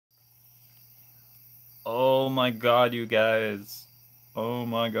Oh my god, you guys. Oh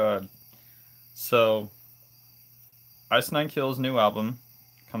my god. So, Ice Nine Kills' new album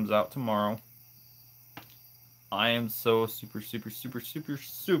comes out tomorrow. I am so super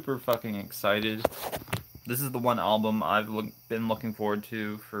fucking excited. This is the one album been looking forward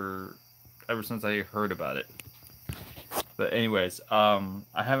to for ever since I heard about it. But anyways, I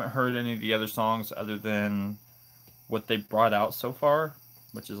haven't heard any of the other songs other than what they brought out so far,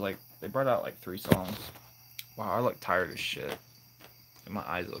 which is like they brought out like 3 songs. Wow, I look tired as shit. My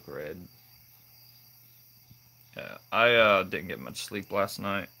eyes look red. Yeah, I didn't get much sleep last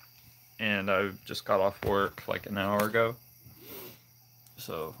night, and I just got off work like an hour ago,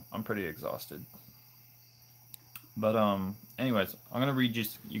 so I'm pretty exhausted. But anyways, I'm gonna read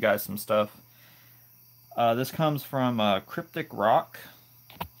you guys some stuff. This comes from Cryptic Rock,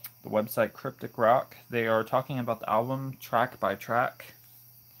 the website Cryptic Rock. They are talking about the album track by track,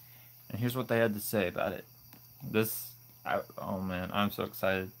 and here's what they had to say about it. Oh man, I'm so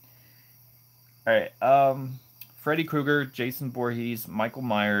excited. All right, Freddy Krueger, Jason Voorhees, Michael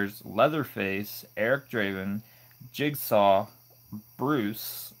Myers, Leatherface, Eric Draven, Jigsaw,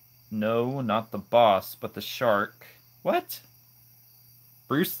 Bruce. No, not the boss, but the shark. What?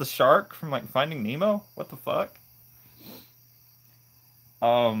 Bruce the shark from like Finding Nemo? What the fuck?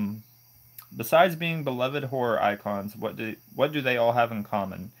 Um, Besides being beloved horror icons, what do they all have in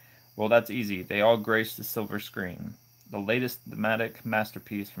common? Well, that's easy. They all grace the silver screen. The latest thematic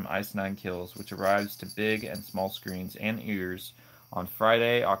masterpiece from Ice Nine Kills, which arrives to big and small screens and ears on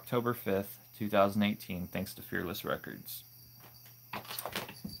Friday, October 5th, 2018, thanks to Fearless Records.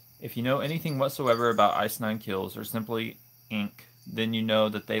 If you know anything whatsoever about Ice Nine Kills or simply Inc., then you know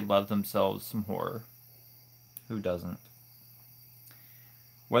that they love themselves some horror. Who doesn't?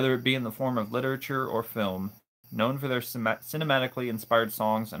 Whether it be in the form of literature or film, known for their cinematically inspired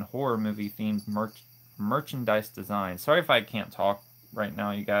songs and horror movie themed merchandise design. Sorry if I can't talk right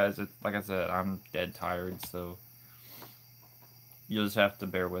now, you guys. Like I said, I'm dead tired, so you'll just have to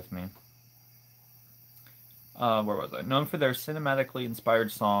bear with me. Where was I? Known for their cinematically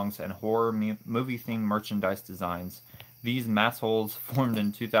inspired songs and horror movie themed merchandise designs, these massholes formed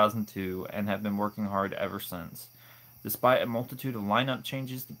in 2002 and have been working hard ever since. Despite a multitude of lineup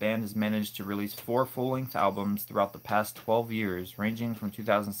changes, the band has managed to release 4 full-length albums throughout the past 12 years, ranging from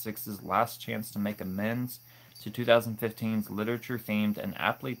 2006's Last Chance to Make Amends to 2015's literature-themed and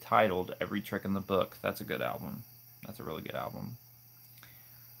aptly titled Every Trick in the Book. That's a good album. That's a really good album.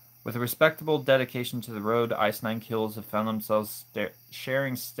 With a respectable dedication to the road, Ice Nine Kills have found themselves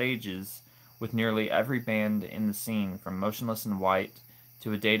sharing stages with nearly every band in the scene, from Motionless in White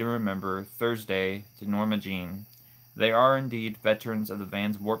to A Day to Remember, Thursday to Norma Jean. They are indeed veterans of the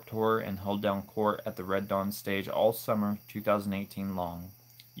Vans Warped Tour and held down court at the Red Dawn stage all summer 2018 long.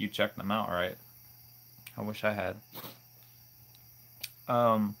 You checked them out, right? I wish I had.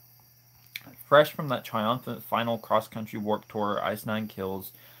 Fresh from that triumphant final cross-country Warped Tour, Ice Nine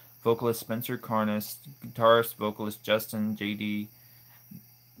Kills, vocalist Spencer Carness, guitarist vocalist Justin J.D.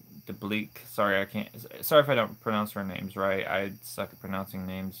 DeBleek. Sorry if I don't pronounce their names right. I suck at pronouncing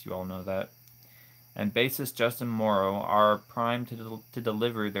names. You all know that. And bassist Justin Morrow are primed to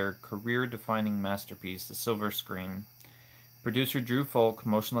deliver their career-defining masterpiece, The Silver Screen. Producer Drew Folk,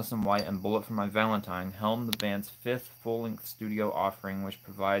 Motionless in White, and Bullet for My Valentine helm the band's 5th full-length studio offering, which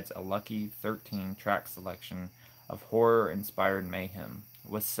provides a lucky 13-track selection of horror-inspired mayhem,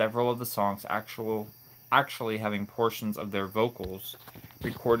 with several of the songs actually having portions of their vocals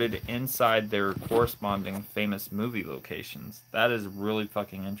recorded inside their corresponding famous movie locations. That is really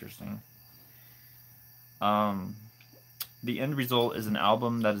fucking interesting. The end result is an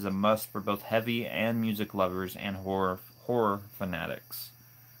album that is a must for both heavy and music lovers and horror fanatics.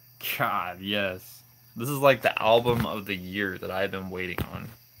 God, yes. This is like the album of the year that I've been waiting on.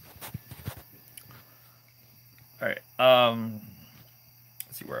 Alright,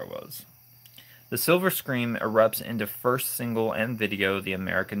 let's see where I was. The Silver Scream erupts into first single and video, The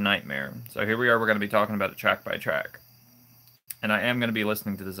American Nightmare. So here we are, we're going to be talking about it track by track. And I am going to be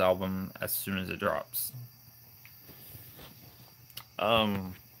listening to this album as soon as it drops.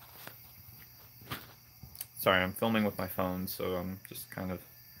 Sorry, I'm filming with my phone, so I'm just kind of,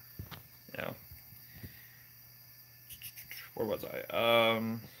 where was I?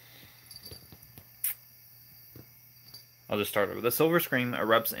 I'll just start over. The Silver Scream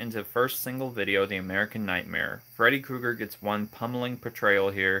erupts into first single video, The American Nightmare. Freddy Krueger gets one pummeling portrayal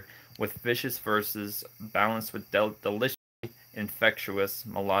here, with vicious verses balanced with deliciously infectious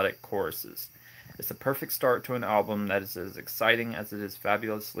melodic choruses. It's a perfect start to an album that is as exciting as it is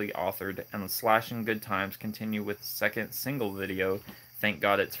fabulously authored, and the slashing good times continue with the second single video, Thank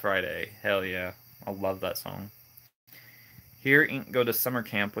God It's Friday. Hell yeah. I love that song. Here, Ink go to summer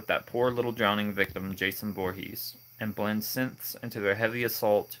camp with that poor little drowning victim, Jason Voorhees, and blend synths into their heavy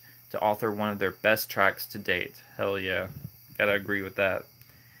assault to author one of their best tracks to date. Hell yeah. Gotta agree with that.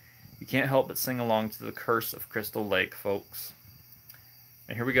 You can't help but sing along to the Curse of Crystal Lake, folks.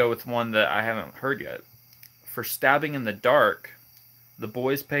 And here we go with one that I haven't heard yet. For Stabbing in the Dark, the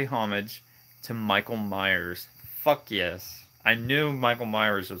boys pay homage to Michael Myers. Fuck yes. I knew Michael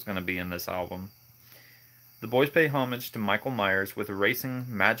Myers was going to be in this album. The boys pay homage to Michael Myers with racing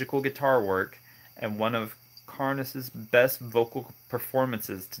magical guitar work and one of Carnas's best vocal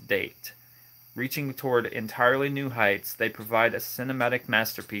performances to date. Reaching toward entirely new heights, they provide a cinematic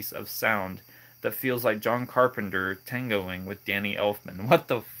masterpiece of sound that feels like John Carpenter tangoing with Danny Elfman. What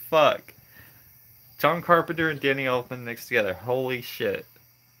the fuck? John Carpenter and Danny Elfman mixed together. Holy shit.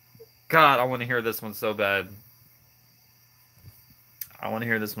 God, I want to hear this one so bad. I want to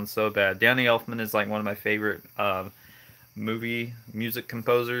hear this one so bad. Danny Elfman is like one of my favorite movie music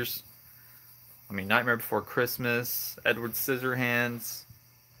composers. I mean, Nightmare Before Christmas, Edward Scissorhands.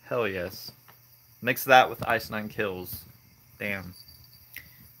 Hell yes. Mix that with Ice Nine Kills. Damn.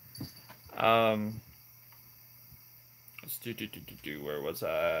 Where was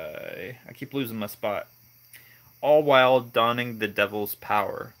I? I keep losing my spot. All while donning the devil's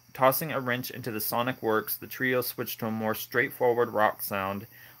power. Tossing a wrench into the sonic works, the trio switched to a more straightforward rock sound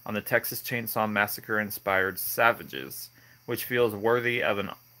on the Texas Chainsaw Massacre-inspired Savages, which feels worthy of an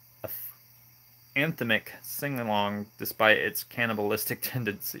anthemic sing-along despite its cannibalistic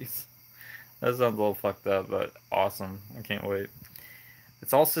tendencies. That sounds a little fucked up, but awesome. I can't wait.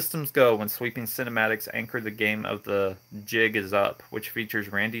 It's all systems go when sweeping cinematics anchor the game of The Jig Is Up, which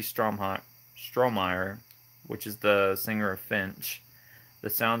features Randy Strohmeyer, which is the singer of Finch, the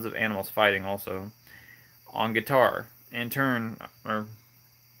sounds of animals fighting also, on guitar. In turn, or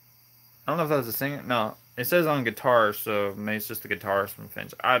I don't know if that was a singer. No, it says on guitar, so maybe it's just the guitarist from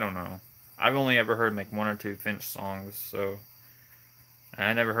Finch. I don't know. I've only ever heard like one or two Finch songs, so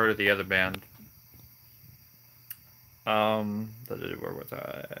I never heard of the other band. Where was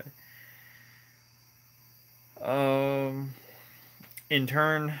I? In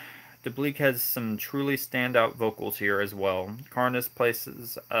turn, DeBleek has some truly standout vocals here as well. Carnas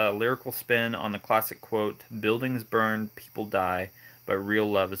places a lyrical spin on the classic quote, "Buildings burn, people die, but real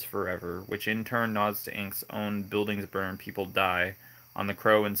love is forever," which in turn nods to Ink's own "Buildings burn, people die" on the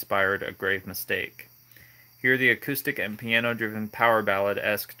Crow-inspired A Grave Mistake. Here, the acoustic and piano-driven power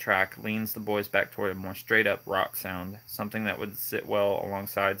ballad-esque track leans the boys back toward a more straight-up rock sound, something that would sit well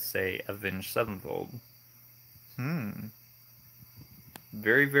alongside, say, Avenged Sevenfold.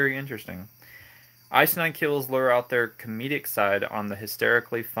 Very, very interesting. Ice Nine Kills lure out their comedic side on the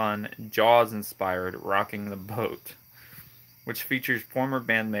hysterically fun, Jaws-inspired Rocking the Boat, which features former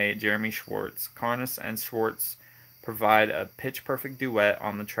bandmate Jeremy Schwartz. Carnas and Schwartz provide a pitch-perfect duet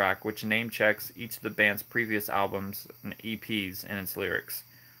on the track, which name-checks each of the band's previous albums and EPs in its lyrics.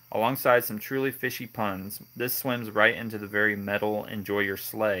 Alongside some truly fishy puns, this swims right into the very metal Enjoy Your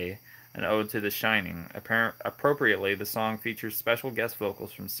Sleigh, an ode to The Shining. Appropriately, the song features special guest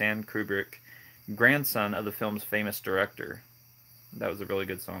vocals from Stan Kubrick, grandson of the film's famous director. That was a really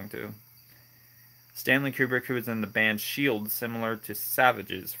good song, too. Stanley Kubrick, who was in the band Shield, similar to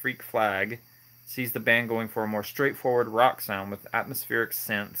Savage's Freak Flag, sees the band going for a more straightforward rock sound with atmospheric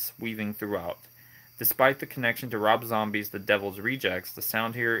synths weaving throughout. Despite the connection to Rob Zombie's The Devil's Rejects, the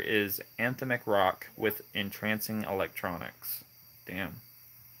sound here is anthemic rock with entrancing electronics. Damn.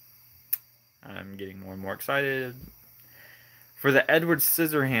 I'm getting more and more excited. For the Edward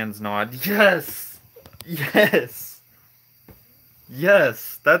Scissorhands nod. Yes! Yes!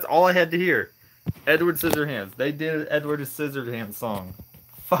 Yes! That's all I had to hear. Edward Scissorhands. They did an Edward Scissorhands song.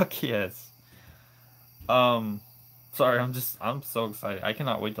 Fuck yes. Sorry, I'm so excited. I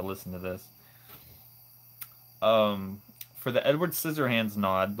cannot wait to listen to this. For the Edward Scissorhands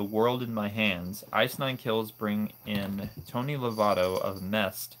nod, The World in My Hands, Ice Nine Kills bring in Tony Lovato of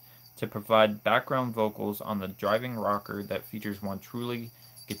Mest to provide background vocals on the driving rocker that features one truly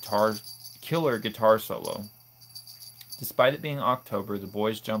killer guitar solo. Despite it being October, the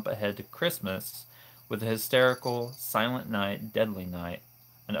boys jump ahead to Christmas with a hysterical Silent Night, Deadly Night,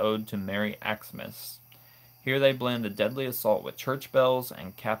 an ode to Merry Xmas. Here they blend the deadly assault with church bells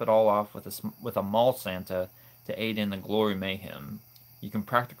and cap it all off with a mall Santa to aid in the glory mayhem. You can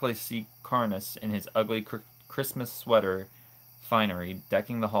practically see Carnas in his ugly Christmas sweater finery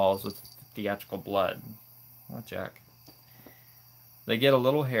decking the halls with theatrical blood. Oh, Jack. They get a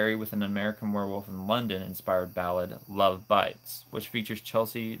little hairy with an American Werewolf in London inspired ballad, Love Bites, which features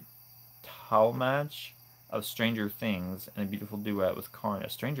Chelsea Talmadge of Stranger Things and a beautiful duet with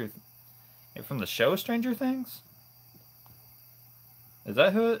Carnas. From the show Stranger Things? Is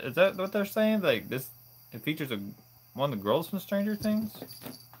that what they're saying? Like this, it features one of the girls from Stranger Things.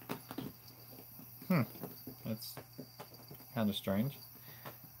 That's kind of strange.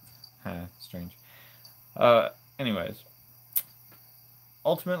 Strange. Anyways,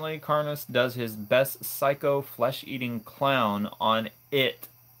 ultimately, Carnus does his best psycho flesh-eating clown on It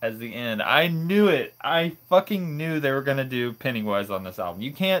as the end. I knew it. I fucking knew they were gonna do Pennywise on this album.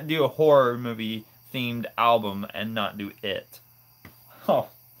 You can't do a horror movie themed album and not do It. Oh,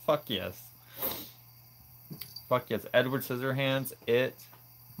 fuck yes. Fuck yes. Edward Scissorhands, It,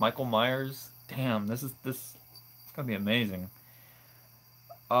 Michael Myers. Damn, this it's gonna be amazing.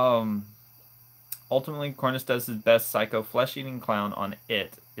 Ultimately, Cornus does his best psycho flesh-eating clown on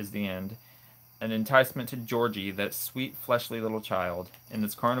It is the end. An enticement to Georgie, that sweet, fleshly little child. In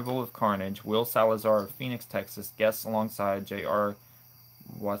this carnival of carnage, Will Salazar of Phoenix, Texas, guests alongside J.R.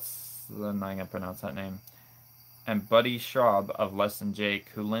 I'm not gonna pronounce that name. And Buddy Schraub of Less Than Jake,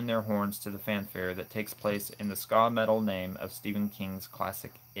 who lend their horns to the fanfare that takes place in the ska metal name of Stephen King's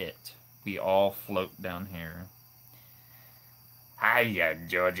classic It. We all float down here. Hiya,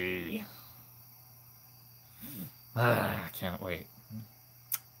 Georgie. I can't wait.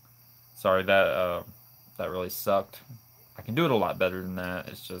 Sorry, that really sucked. I can do it a lot better than that.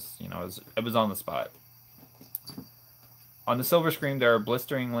 It's just, it was on the spot. On the silver screen, there are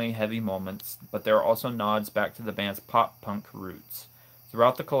blisteringly heavy moments, but there are also nods back to the band's pop-punk roots.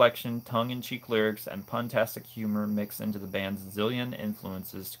 Throughout the collection, tongue-in-cheek lyrics and pun-tastic humor mix into the band's zillion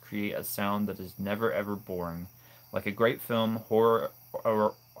influences to create a sound that is never ever boring. Like a great film, horror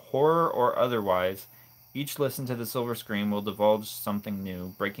or otherwise, each listen to the silver screen will divulge something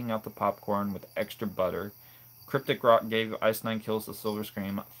new, breaking out the popcorn with extra butter. Cryptic Rock gave Ice Nine Kills the Silver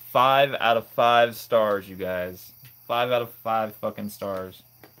Scream 5 out of 5 stars, you guys. 5 out of 5 fucking stars.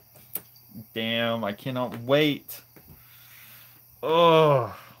 Damn, I cannot wait.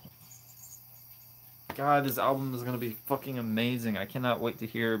 Oh. God, this album is going to be fucking amazing. I cannot wait to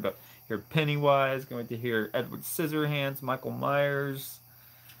hear Pennywise, going to hear Edward Scissorhands, Michael Myers.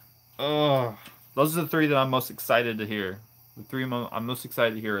 Oh. Those are the 3 that I'm most excited to hear. The 3 I'm most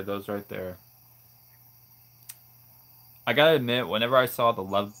excited to hear are those right there. I gotta admit, whenever I saw the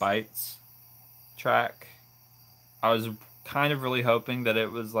Love Bites track, I was kind of really hoping that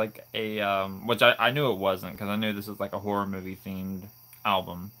it was like a, which I knew it wasn't, because I knew this was like a horror movie themed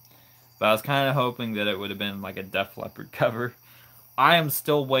album. But I was kind of hoping that it would have been like a Def Leppard cover. I am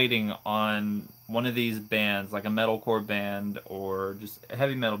still waiting on one of these bands, like a metalcore band or just a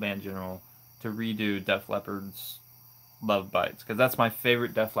heavy metal band in general, to redo Def Leppard's Love Bites, because that's my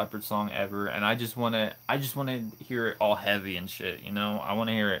favorite Def Leppard song ever, and I just want to hear it all heavy and shit, I want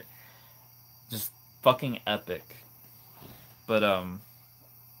to hear it just fucking epic. But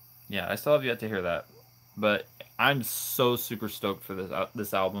yeah, I still have yet to hear that. But I'm so super stoked for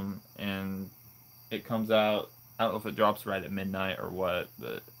this album, and it comes out, I don't know if it drops right at midnight or what,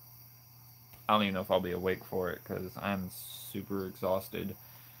 but I don't even know if I'll be awake for it because I'm super exhausted.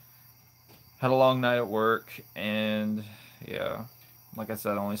 Had a long night at work, and yeah, like I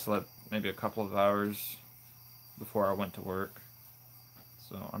said, I only slept maybe a couple of hours before I went to work,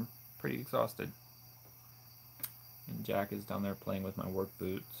 so I'm pretty exhausted. And Jack is down there playing with my work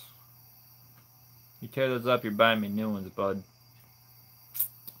boots. You tear those up, you're buying me new ones, bud.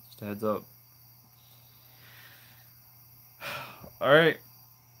 Just a heads up. Alright,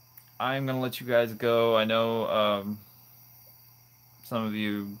 I'm gonna let you guys go. I know some of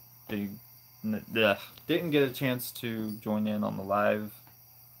you didn't get a chance to join in on the live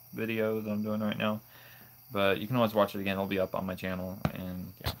video that I'm doing right now, but you can always watch it again. It'll be up on my channel,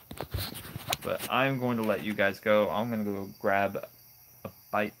 and yeah. But I'm going to let you guys go. I'm gonna go grab a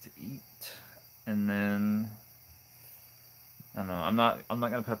bite to eat, and then I don't know. I'm not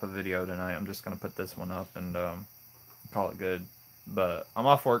gonna put up a video tonight. I'm just gonna put this one up and call it good. But I'm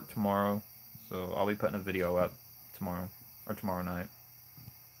off work tomorrow, so I'll be putting a video up tomorrow or tomorrow night.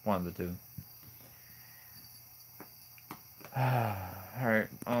 One of the two. Alright,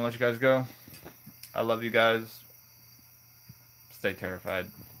 I'm gonna let you guys go. I love you guys. Stay terrified.